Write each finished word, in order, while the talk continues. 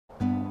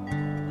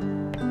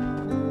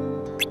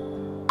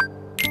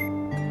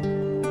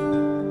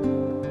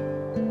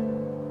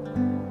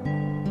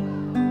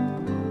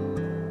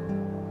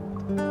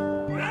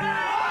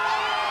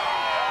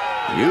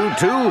You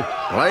two,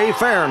 play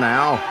fair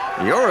now.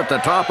 You're at the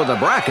top of the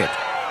bracket.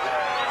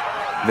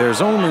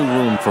 There's only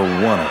room for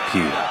one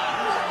appeal.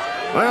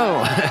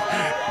 Well,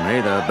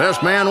 may the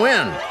best man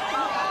win.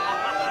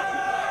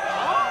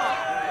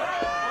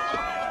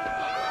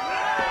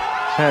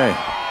 Hey,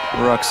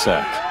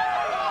 Rucksack.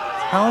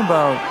 How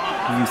about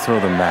you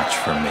throw the match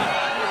for me?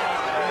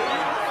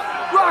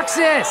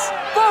 Roxas!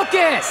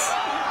 Focus!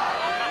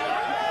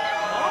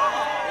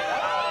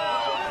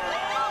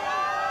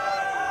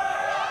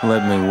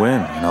 Let me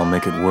win, and I'll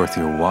make it worth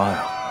your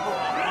while.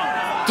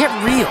 Get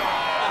real!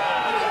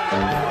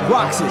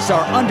 Roxas,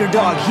 our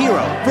underdog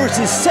hero,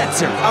 versus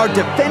Setzer, our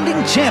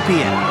defending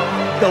champion.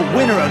 The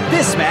winner of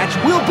this match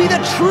will be the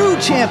true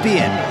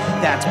champion.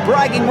 That's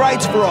bragging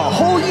rights for a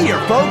whole year,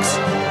 folks.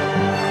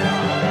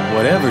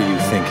 Whatever you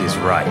think is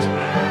right,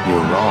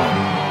 you're wrong.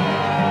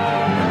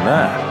 And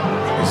that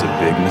is a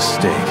big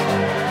mistake.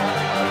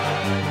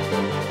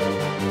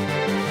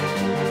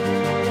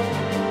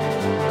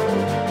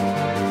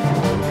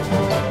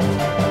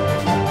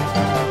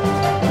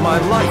 My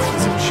life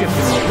is a chip in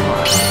the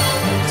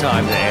pie.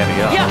 Time to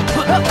ante up.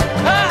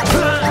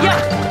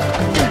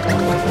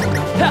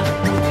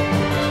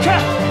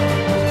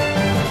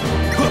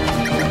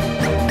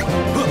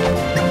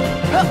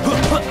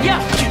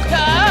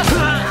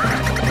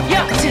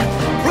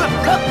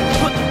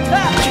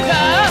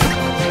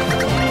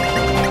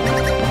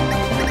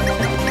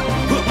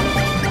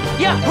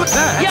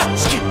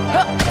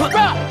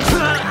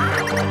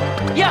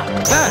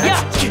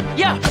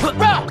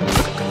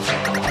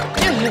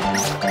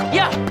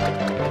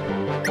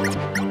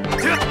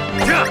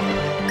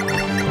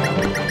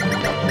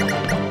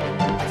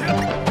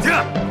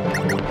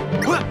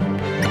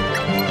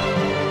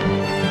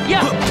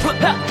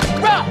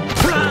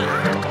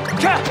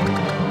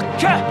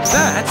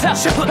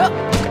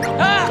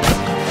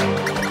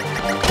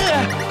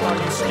 Are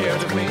you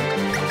scared of me?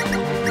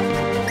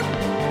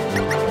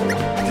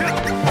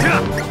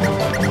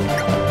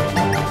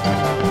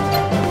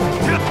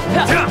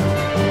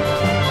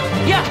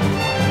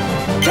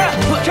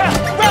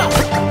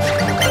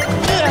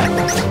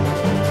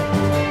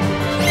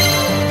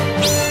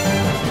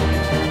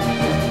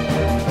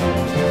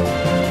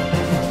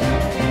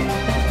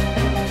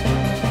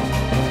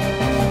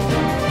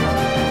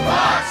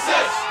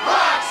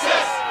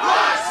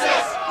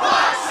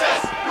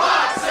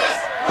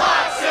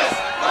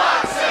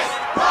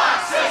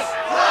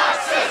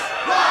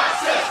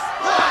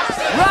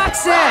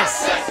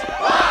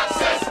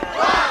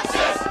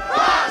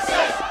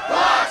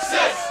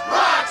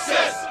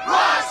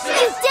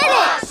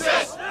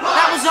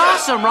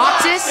 Awesome,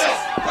 Roxas!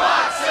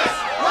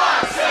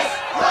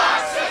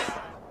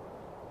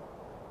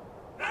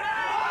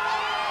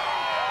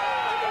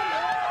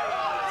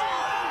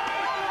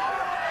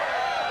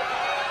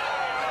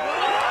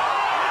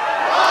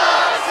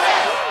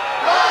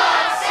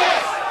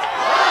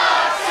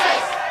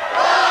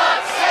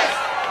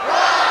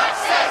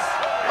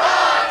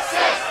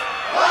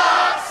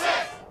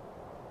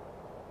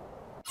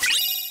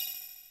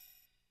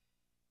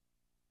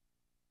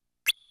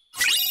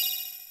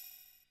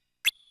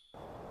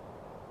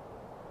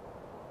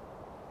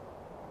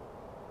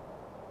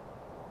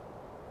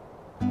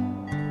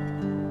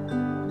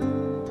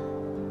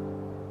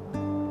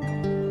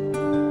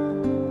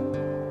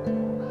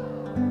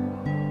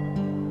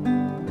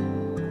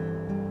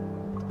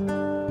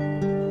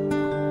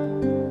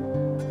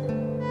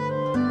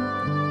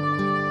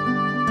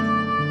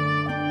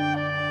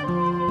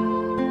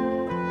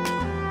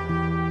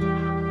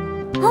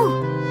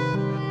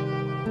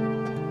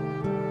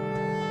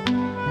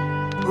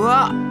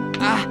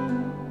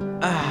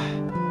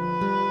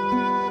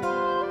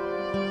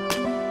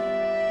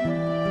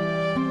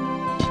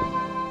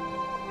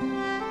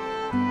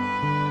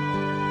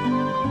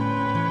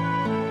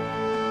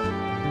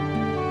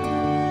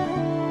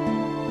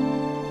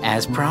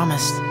 As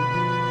promised.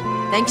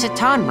 Thanks a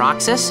ton,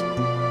 Roxas.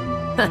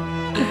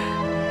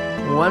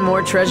 One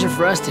more treasure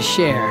for us to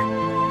share.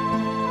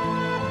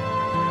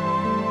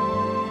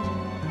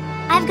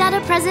 I've got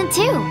a present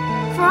too,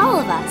 for all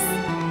of us.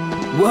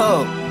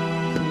 Whoa!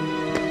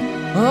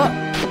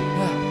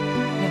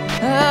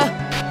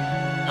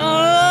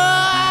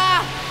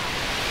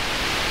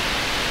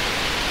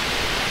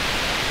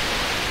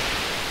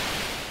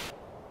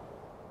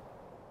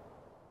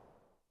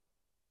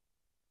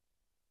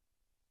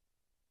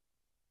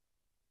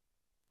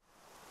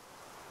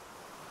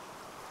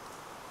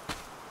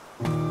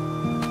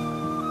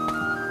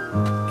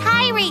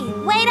 Kairi,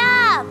 wait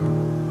up!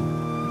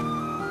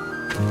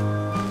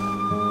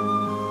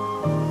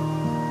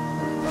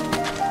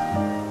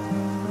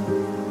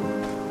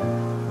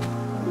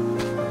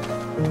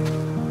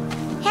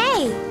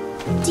 Hey,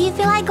 do you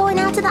feel like going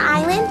out to the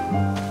island?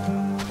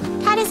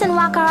 Caddis and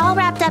Walk are all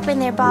wrapped up in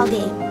their ball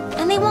game,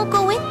 and they won't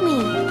go with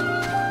me.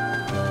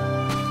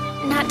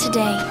 Not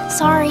today,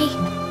 sorry.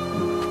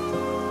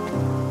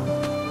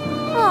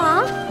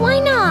 Aw, why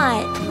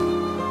not?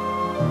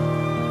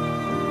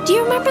 Do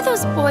you remember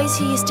those boys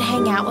who used to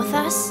hang out with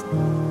us?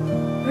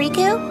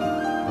 Riku?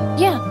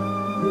 Yeah.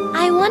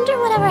 I wonder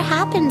whatever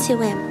happened to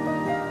him.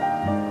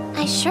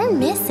 I sure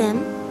miss him.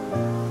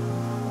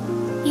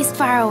 He's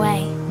far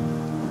away,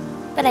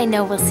 but I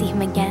know we'll see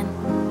him again.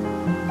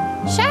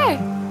 Sure,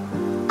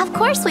 of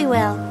course we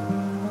will.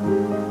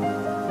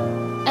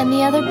 And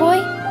the other boy?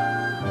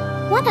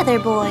 What other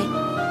boy?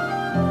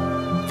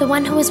 The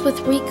one who was with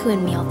Riku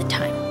and me all the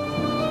time.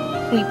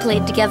 We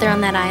played together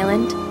on that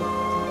island.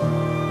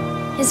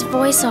 His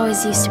voice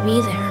always used to be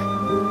there,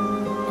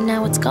 and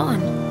now it's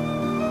gone.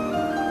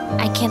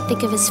 I can't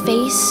think of his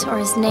face or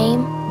his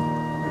name.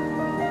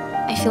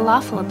 I feel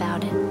awful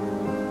about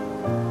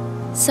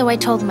it. So I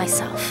told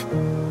myself,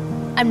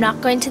 I'm not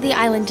going to the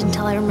island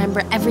until I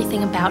remember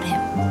everything about him.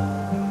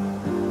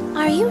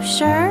 Are you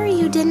sure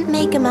you didn't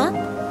make him up?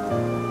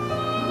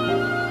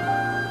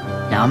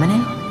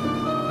 Nominee?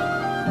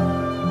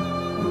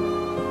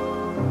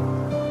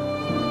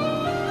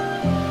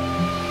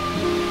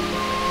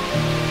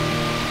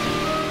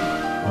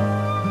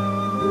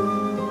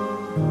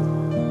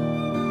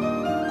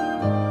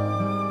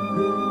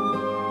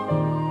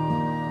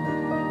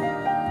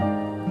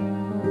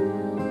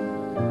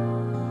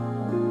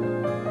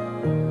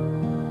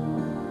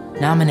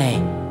 Nominee,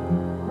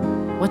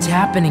 what's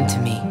happening to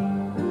me?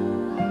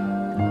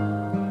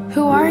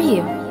 Who are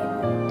you?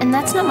 And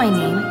that's not my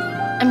name.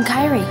 I'm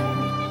Kairi.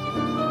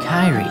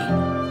 Kairi,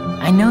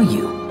 I know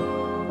you.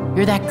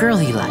 You're that girl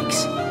he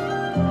likes.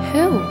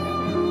 Who?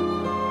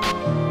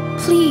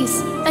 Please,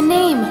 a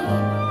name.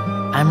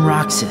 I'm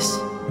Roxas.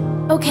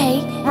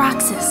 Okay,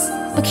 Roxas.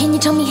 But can you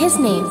tell me his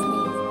name?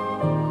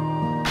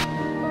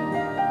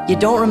 You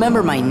don't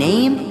remember my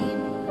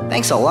name?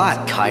 Thanks a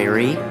lot,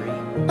 Kairi.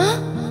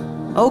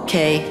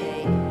 Okay,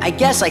 I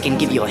guess I can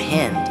give you a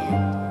hint.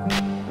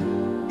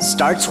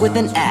 Starts with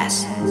an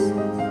S.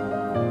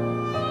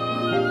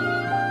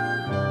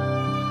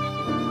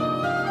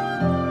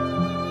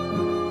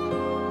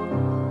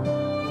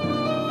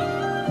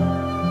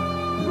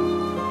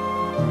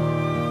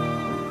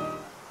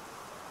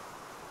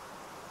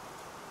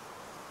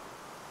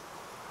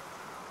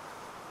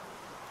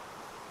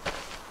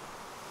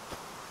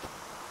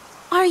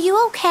 Are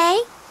you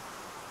okay?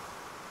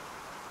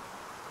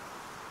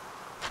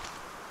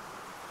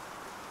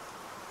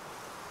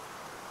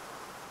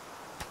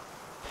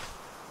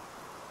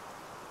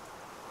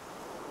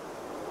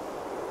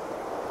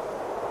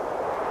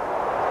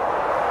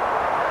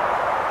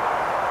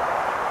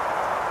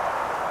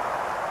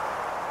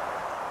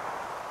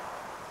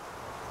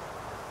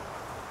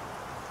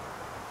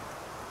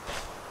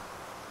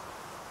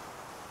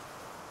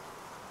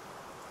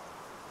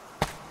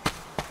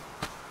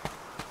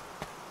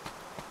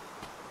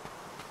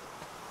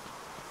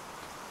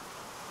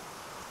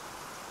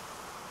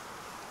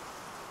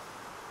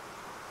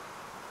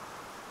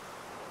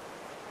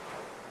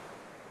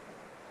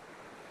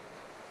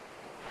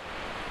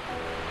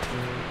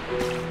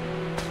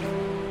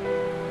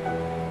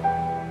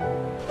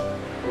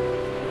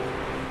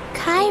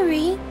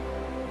 Kairi?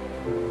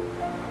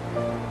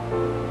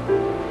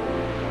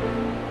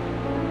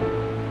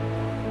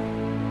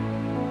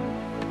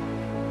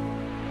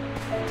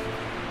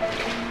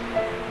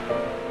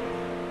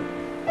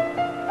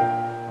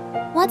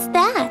 What's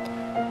that?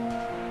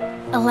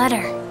 A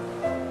letter.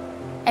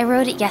 I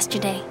wrote it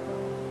yesterday,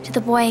 to the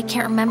boy I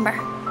can't remember.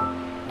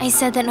 I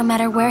said that no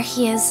matter where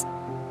he is,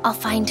 I'll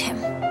find him.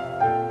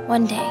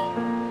 One day.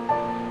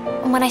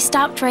 And when I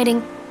stopped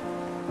writing,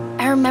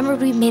 I remembered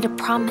we made a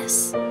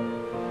promise.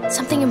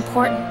 Something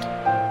important.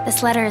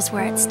 This letter is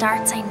where it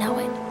starts, I know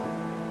it.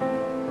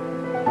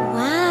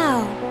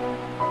 Wow.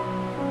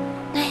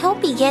 I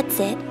hope he gets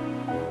it.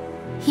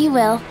 He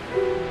will.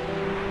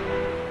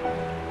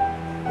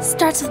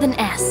 Starts with an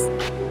S.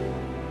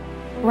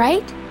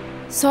 Right?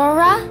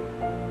 Sora?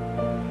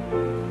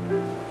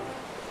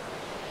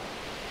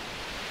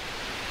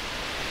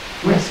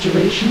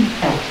 Restoration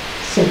at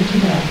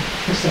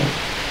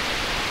 79%.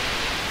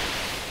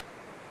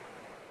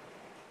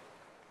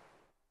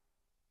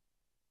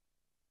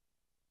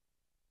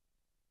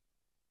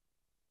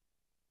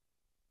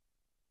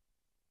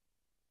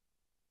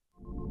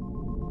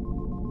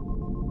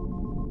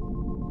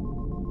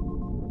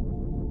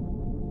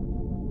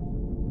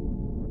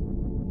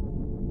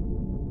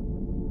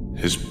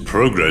 His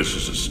progress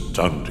is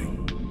astounding.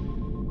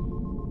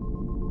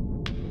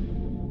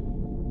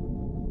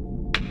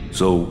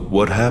 So,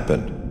 what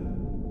happened?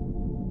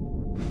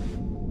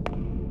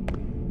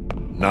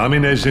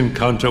 Namine's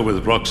encounter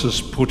with Roxas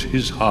put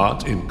his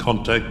heart in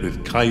contact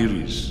with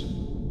Kairi's.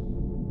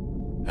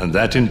 And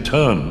that in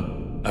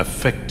turn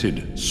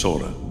affected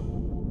Sora.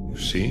 You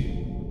see?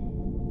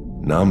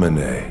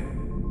 Namine.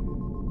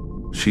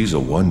 She's a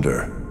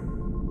wonder.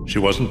 She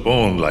wasn't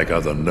born like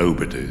other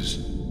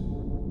nobodies.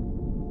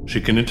 She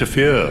can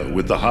interfere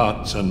with the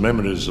hearts and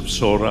memories of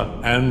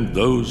Sora and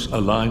those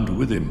aligned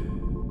with him.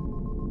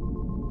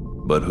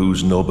 But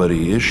whose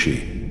nobody is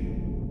she?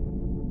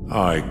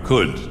 I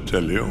could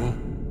tell you.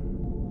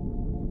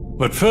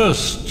 But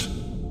first,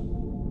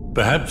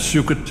 perhaps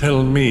you could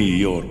tell me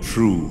your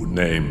true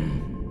name.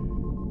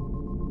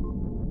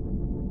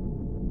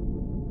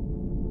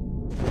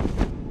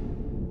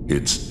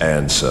 It's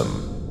Ansem.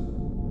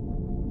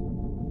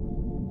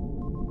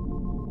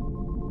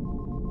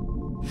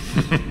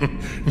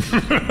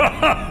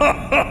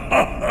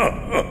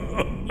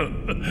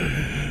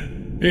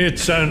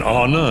 It's an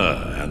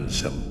honor,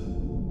 Ansel.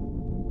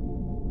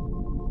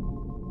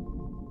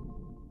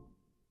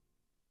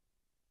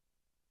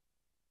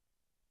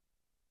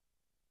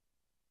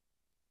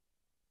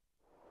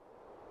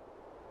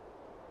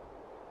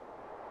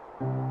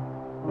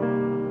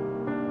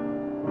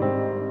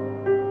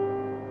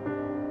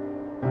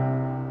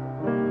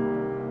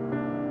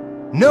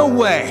 No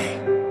way!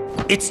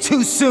 It's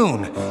too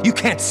soon. You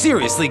can't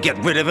seriously get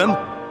rid of him.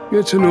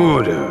 It's an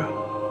order.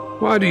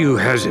 Why do you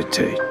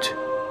hesitate?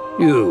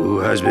 You who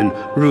has been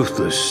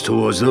ruthless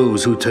towards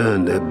those who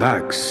turn their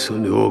backs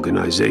on the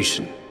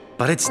organization.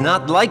 But it's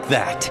not like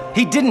that.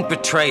 He didn't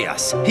betray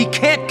us. He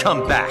can't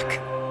come back.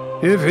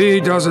 If he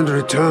doesn't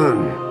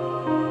return,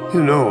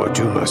 you know what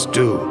you must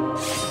do.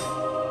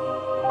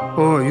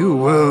 Or you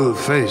will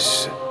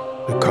face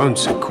the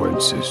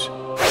consequences.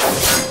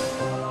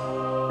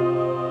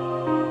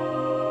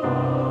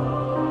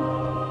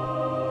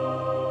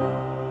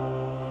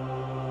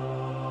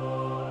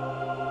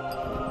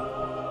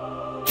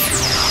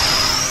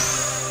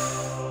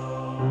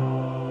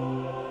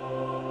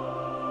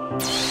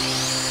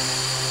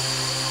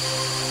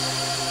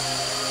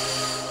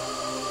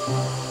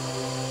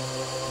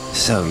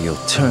 So you'll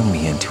turn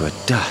me into a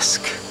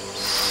dusk.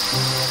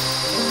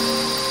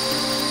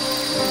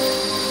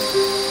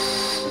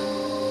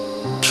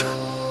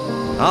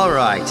 All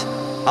right,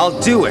 I'll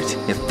do it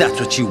if that's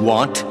what you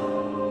want.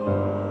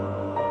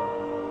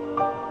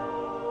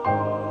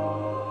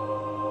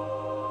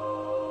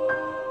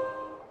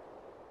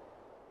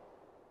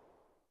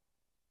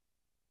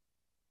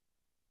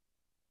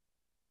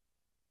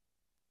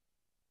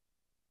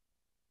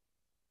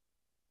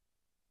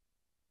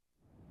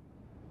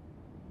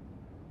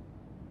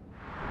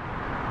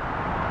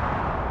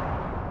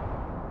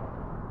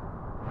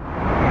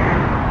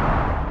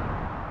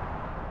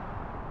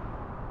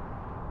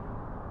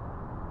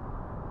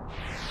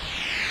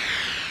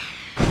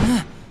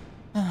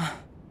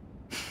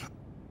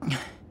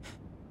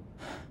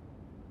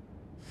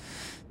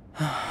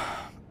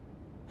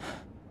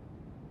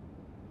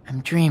 I'm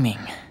dreaming.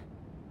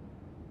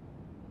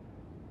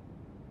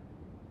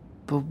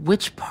 But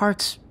which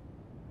parts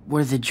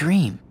were the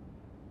dream?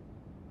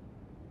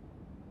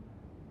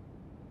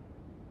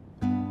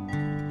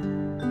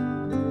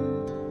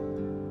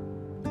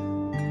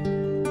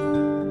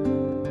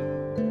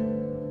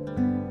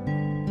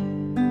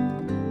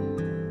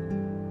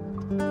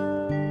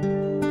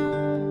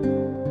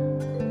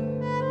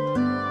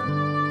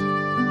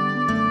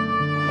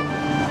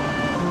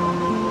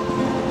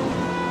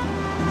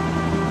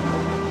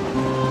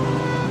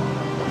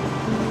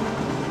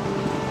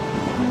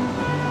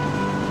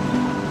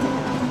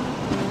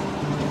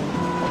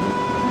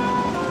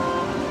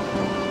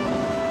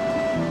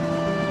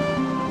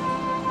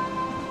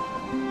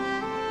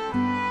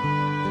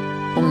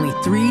 Only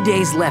 3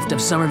 days left of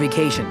summer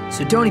vacation,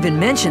 so don't even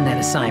mention that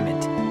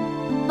assignment.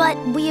 But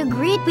we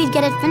agreed we'd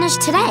get it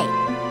finished today.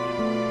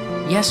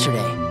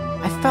 Yesterday,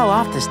 I fell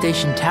off the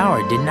station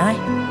tower, didn't I?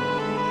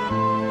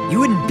 You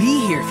wouldn't be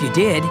here if you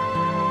did.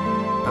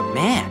 But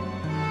man,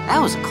 that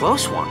was a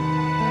close one.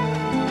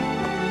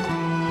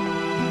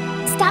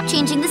 Stop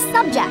changing the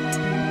subject.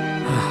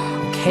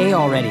 Okay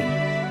already.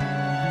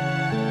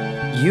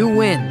 You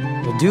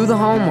win. We'll do the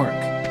homework.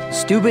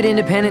 Stupid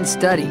independent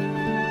study.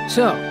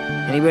 So,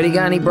 anybody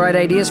got any bright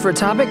ideas for a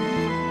topic?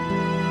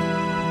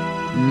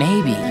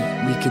 Maybe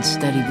we could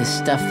study the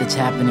stuff that's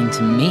happening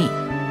to me.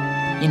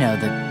 You know,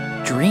 the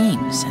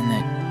dreams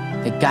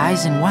and the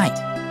guys in white.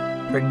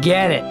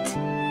 Forget it.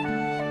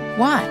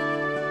 Why?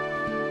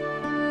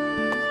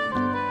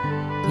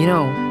 You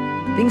know,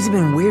 things have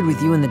been weird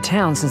with you in the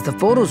town since the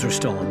photos were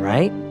stolen,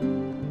 right?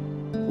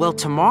 Well,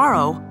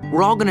 tomorrow,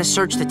 we're all gonna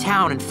search the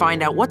town and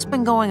find out what's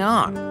been going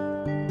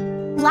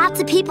on. Lots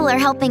of people are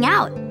helping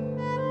out.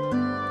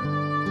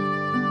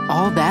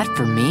 All that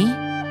for me?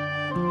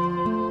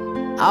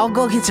 I'll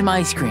go get some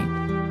ice cream.